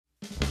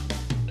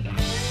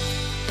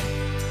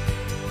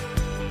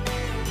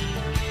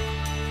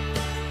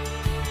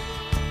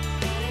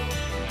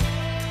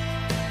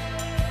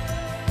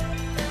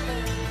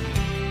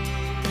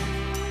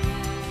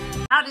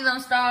Howdy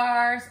Lone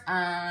Stars,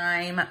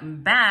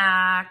 I'm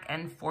back,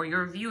 and for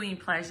your viewing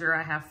pleasure,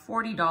 I have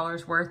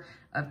 $40 worth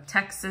of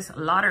Texas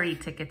lottery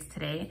tickets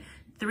today.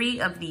 3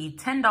 of the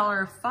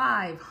 $10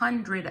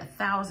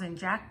 500,000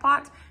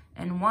 jackpot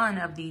and 1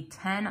 of the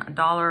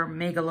 $10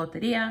 mega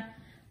loteria.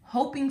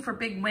 Hoping for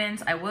big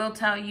wins. I will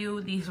tell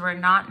you, these were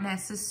not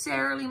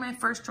necessarily my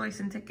first choice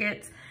in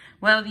tickets.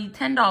 Well, the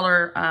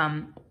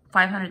 $10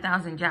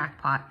 500,000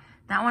 jackpot,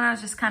 that one I was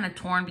just kind of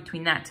torn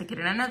between that ticket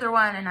and another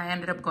one, and I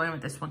ended up going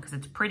with this one because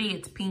it's pretty,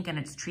 it's pink, and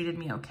it's treated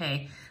me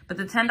okay. But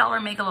the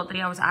 $10 mega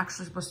loteria was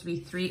actually supposed to be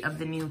 3 of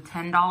the new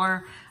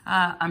 $10,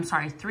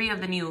 3 of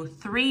the new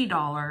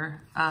 $3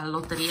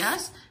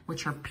 loterias,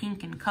 which are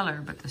pink in color,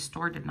 but the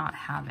store did not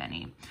have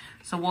any.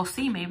 So we'll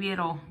see, maybe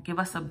it'll give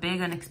us a big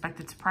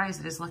unexpected surprise.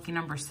 It is lucky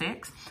number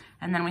 6.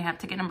 And then we have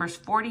ticket numbers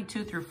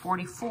 42 through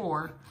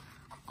 44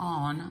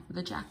 on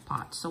the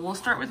jackpot. So we'll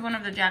start with one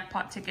of the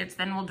jackpot tickets,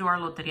 then we'll do our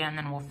loteria, and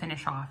then we'll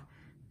finish off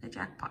the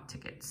jackpot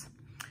tickets.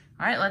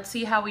 All right, let's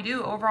see how we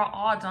do. Overall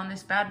odds on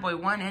this bad boy,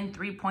 1 in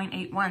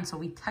 3.81. So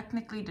we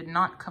technically did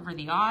not cover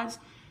the odds.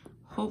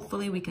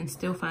 Hopefully we can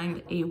still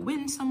find a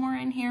win somewhere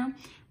in here.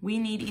 We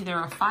need either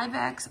a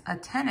 5x, a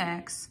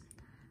 10x,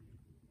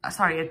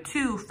 a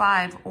 2,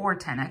 5, or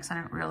 10x.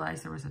 I didn't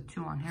realize there was a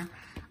 2 on here.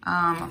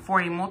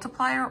 For a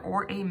multiplier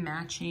or a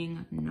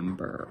matching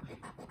number.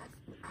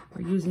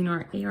 We're using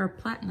our AR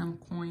Platinum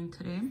coin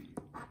today.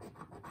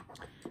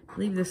 I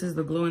believe this is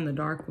the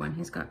glow-in-the-dark one.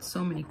 He's got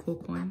so many cool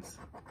coins.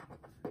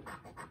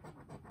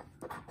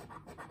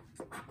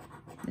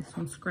 This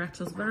one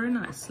scratches very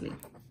nicely.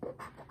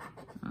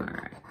 All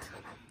right.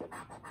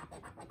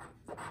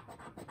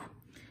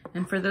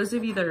 And for those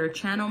of you that are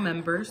channel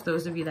members,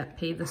 those of you that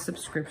pay the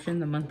subscription,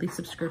 the monthly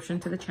subscription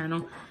to the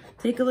channel,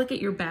 take a look at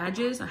your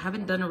badges. I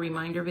haven't done a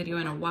reminder video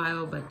in a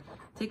while, but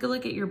take a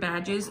look at your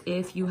badges.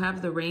 If you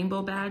have the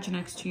rainbow badge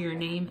next to your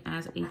name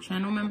as a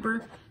channel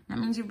member, that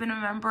means you've been a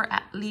member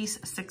at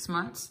least 6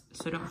 months.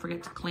 So don't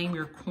forget to claim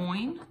your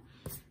coin.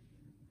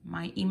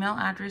 My email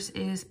address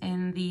is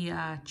in the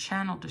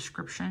channel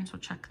description, so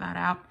check that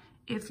out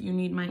if you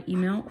need my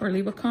email, or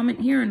leave a comment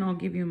here and I'll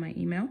give you my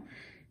email.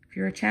 If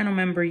you're a channel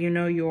member, you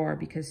know you are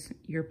because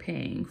you're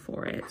paying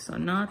for it. So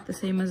not the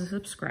same as a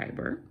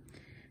subscriber.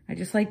 I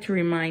just like to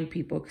remind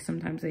people because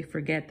sometimes they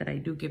forget that I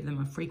do give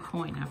them a free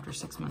coin after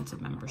 6 months of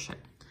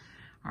membership.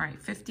 All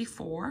right,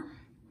 54.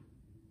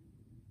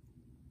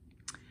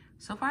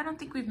 So far, I don't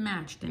think we've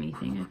matched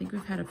anything. I think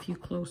we've had a few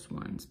close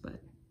ones,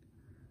 but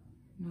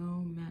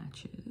no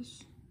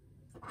matches.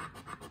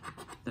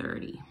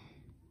 30.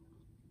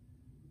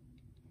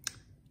 I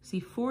see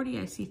 40,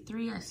 I see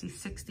 3, I see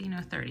 60,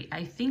 no 30.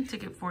 I think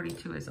ticket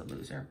 42 is a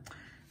loser.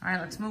 All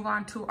right, let's move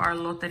on to our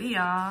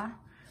loteria.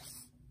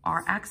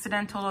 Our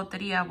accidental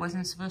loteria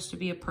wasn't supposed to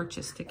be a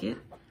purchase ticket.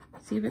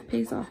 Let's see if it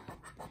pays off.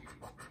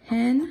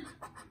 Hen,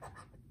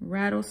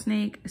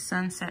 rattlesnake,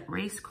 sunset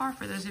race car.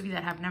 For those of you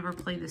that have never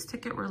played this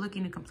ticket, we're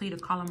looking to complete a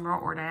column, row,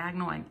 or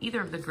diagonal on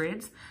either of the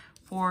grids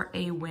for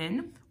a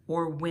win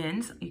or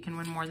wins. You can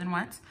win more than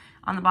once.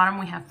 On the bottom,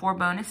 we have 4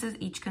 bonuses,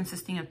 each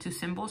consisting of 2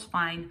 symbols.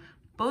 Find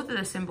both of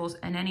the symbols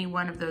and any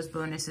one of those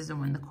bonuses and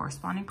win the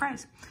corresponding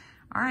prize.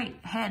 All right,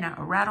 hen,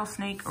 a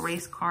rattlesnake, a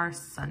race car,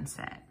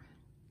 sunset.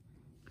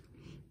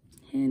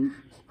 Hen,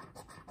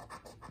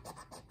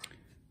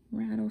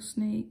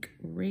 rattlesnake,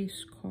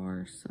 race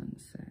car,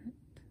 sunset.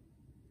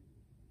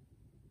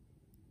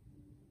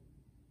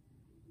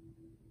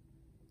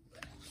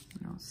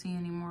 I don't see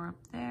any more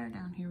up there.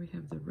 Down here we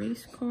have the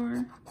race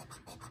car,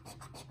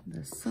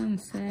 the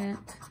sunset.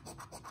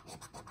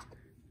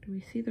 Do we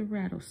see the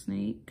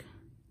rattlesnake?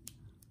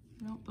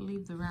 I don't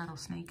believe the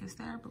rattlesnake is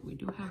there, but we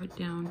do have it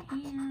down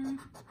here.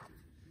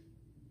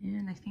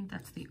 And I think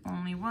that's the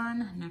only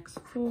one. Next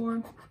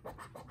 4.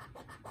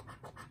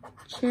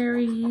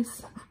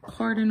 Cherries,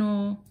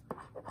 cardinal,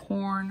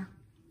 horn,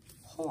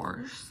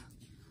 horse,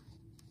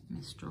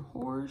 Mr.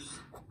 Horse,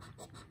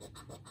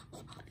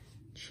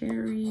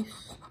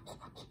 cherries,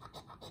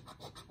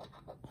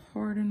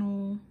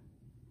 cardinal,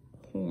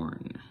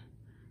 horn.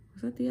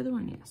 Was that the other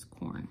one? Yes,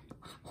 corn.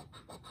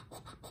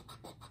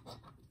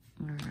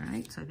 All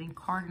right, so I think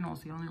cardinal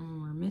is the only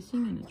one we're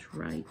missing, and it's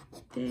right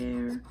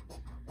there.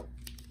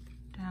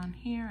 Down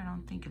here, I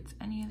don't think it's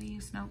any of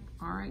these. Nope.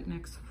 All right,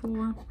 next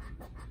 4.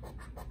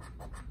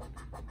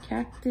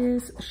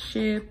 Cactus,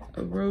 ship,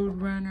 a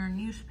roadrunner,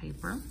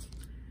 newspaper.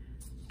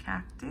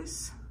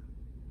 Cactus,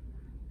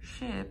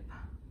 ship,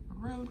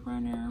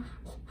 roadrunner,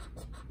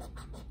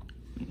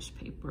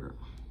 newspaper.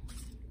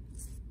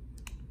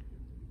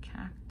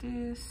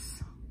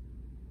 Cactus,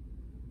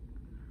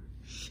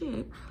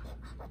 ship,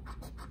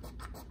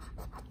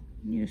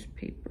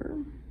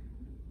 newspaper.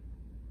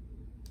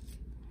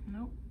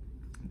 Nope.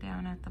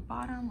 Down at the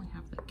bottom, we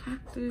have the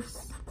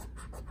cactus.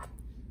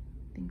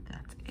 I think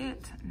that's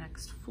it.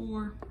 Next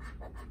 4.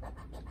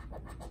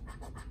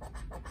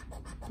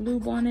 Blue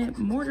bonnet,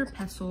 mortar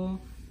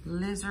pestle,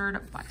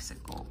 lizard,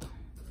 bicycle.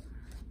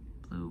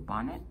 Blue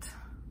bonnet,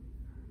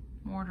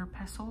 mortar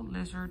pestle,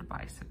 lizard,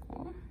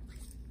 bicycle.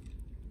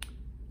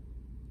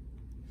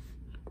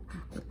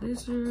 The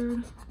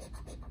lizard,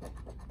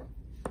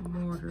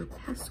 Mortar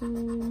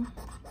pestle,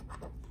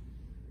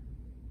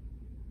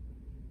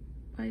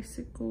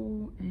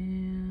 bicycle,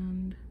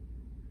 and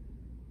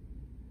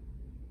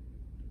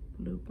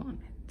blue bonnet.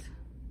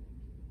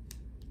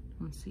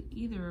 Don't see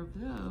either of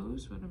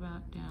those. What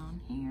about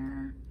down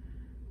here?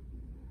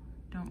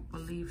 Don't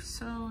believe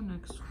so.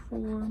 Next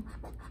 4.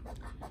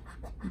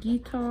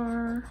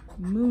 Guitar,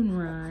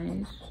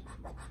 moonrise,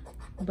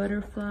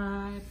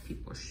 butterfly,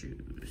 people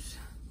shoes.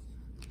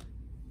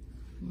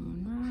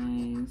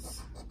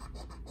 Moonrise,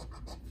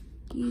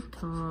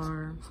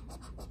 guitar,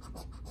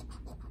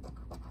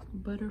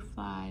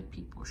 butterfly,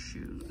 people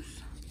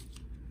shoes.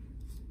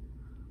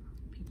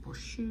 People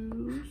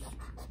shoes.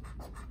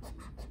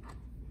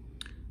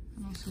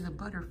 I don't see the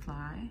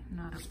butterfly.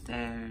 Not up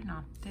there,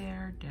 not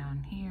there,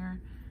 down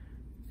here.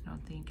 I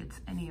don't think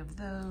it's any of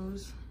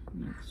those.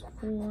 Next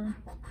 4.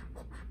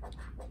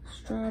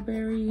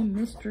 Strawberry,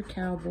 Mr.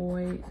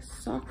 Cowboy,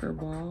 soccer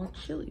ball,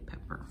 chili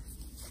pepper.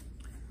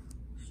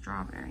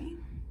 Strawberry,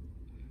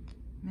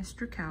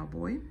 Mr.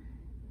 Cowboy,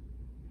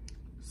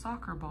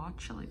 soccer ball,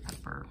 chili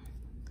pepper.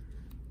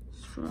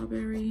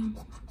 Strawberry,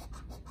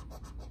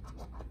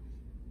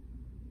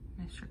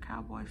 Mr.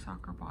 Cowboy,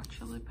 soccer ball,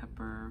 chili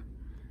pepper.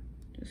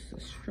 Just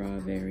a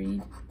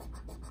strawberry.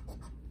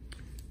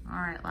 All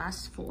right,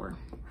 last 4.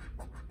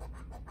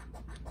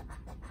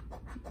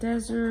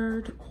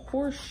 Desert,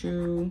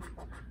 horseshoe,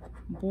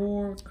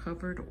 boar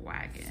covered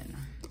wagon.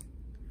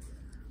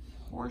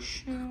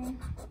 Horseshoe,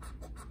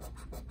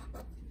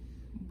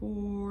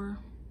 boar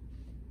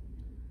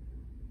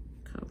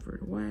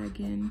covered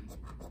wagon.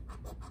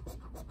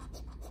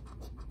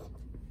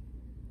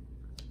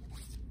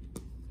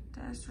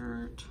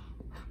 Desert.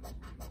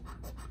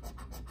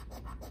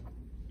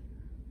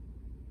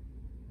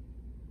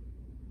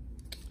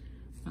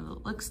 Now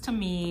it looks to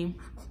me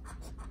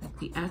like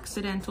the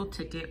accidental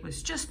ticket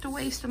was just a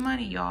waste of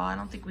money, y'all. I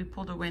don't think we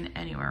pulled a win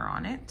anywhere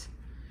on it.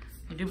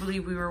 I do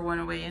believe we were one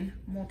away in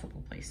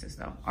multiple places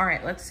though. All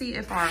right, let's see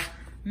if our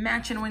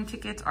match and win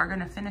tickets are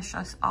gonna finish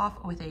us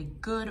off with a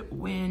good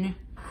win.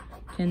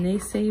 Can they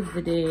save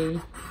the day?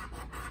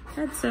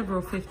 Had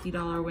several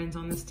 $50 wins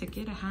on this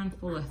ticket, a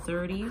handful of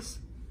 30s.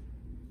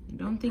 I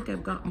don't think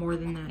I've got more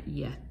than that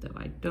yet though.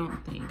 I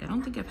don't think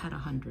I've had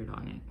 100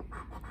 on it.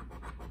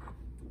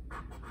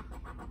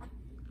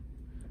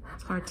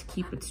 It's hard to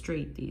keep it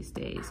straight these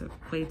days.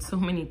 I've played so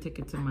many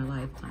tickets in my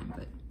lifetime,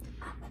 but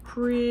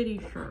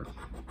pretty sure.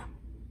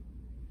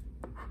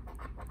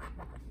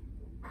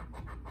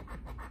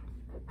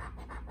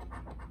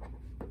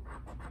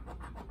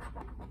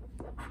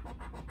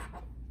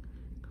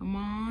 Come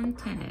on,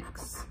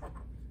 10x.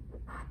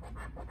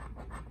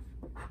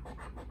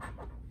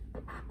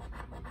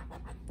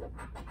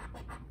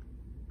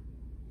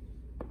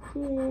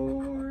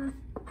 Four.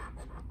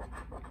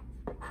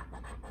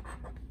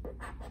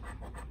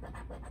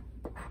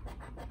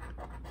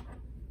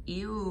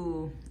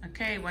 Ew.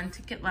 Okay, 1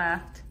 ticket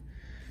left.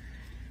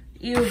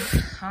 Ew.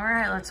 All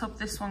right, let's hope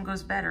this one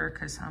goes better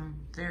because I'm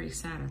very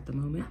sad at the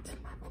moment.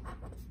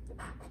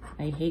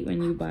 I hate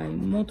when you buy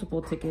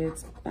multiple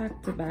tickets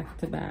back to back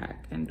to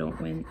back and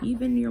don't win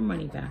even your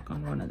money back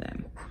on one of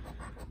them.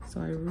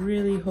 So I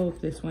really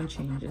hope this one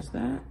changes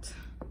that.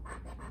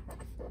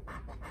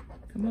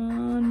 Come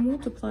on,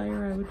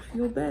 multiplier, I would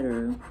feel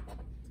better.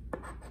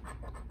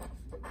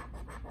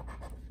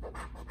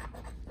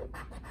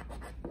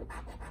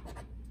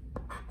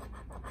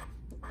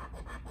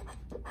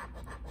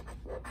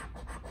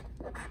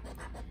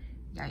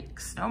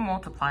 Yikes, no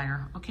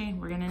multiplier. Okay,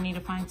 we're gonna need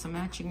to find some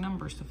matching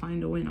numbers to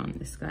find a win on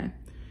this guy.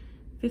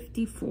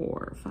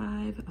 54,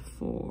 5,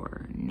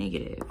 4,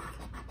 negative.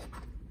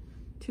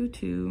 2,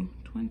 2,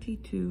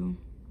 22.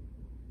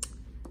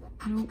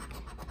 Nope.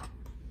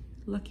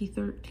 Lucky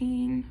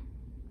 13.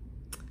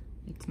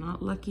 It's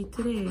not lucky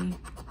today.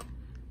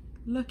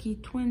 Lucky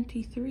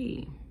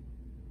 23.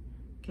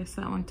 Guess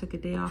that one took a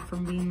day off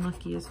from being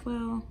lucky as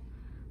well.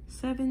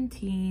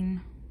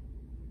 17.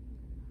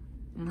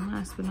 And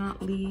last but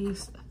not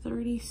least,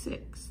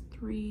 36.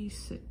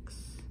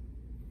 36.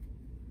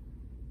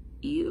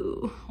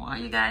 Ew. Well,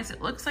 you guys,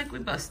 it looks like we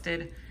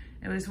busted.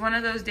 It was one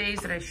of those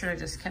days that I should have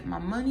just kept my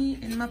money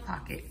in my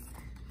pocket.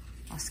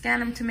 I'll scan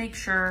them to make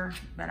sure,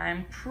 but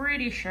I'm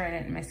pretty sure I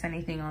didn't miss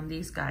anything on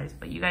these guys.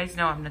 But you guys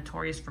know I'm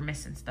notorious for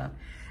missing stuff.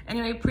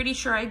 Anyway, pretty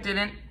sure I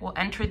didn't. We'll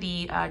enter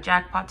the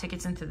jackpot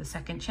tickets into the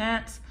second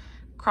chance.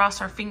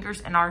 Cross our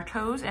fingers and our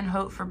toes and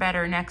hope for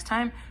better next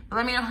time. But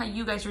let me know how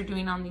you guys are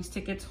doing on these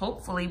tickets.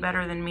 Hopefully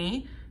better than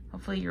me.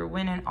 Hopefully you're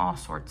winning all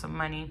sorts of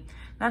money.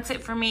 That's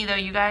it for me though,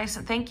 you guys.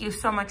 Thank you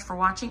so much for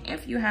watching.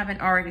 If you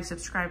haven't already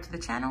subscribed to the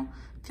channel,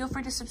 feel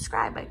free to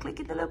subscribe by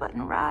clicking the little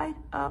button right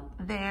up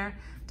there.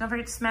 Don't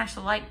forget to smash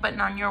the like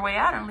button on your way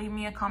out and leave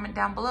me a comment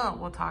down below.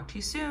 We'll talk to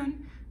you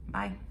soon.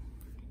 Bye.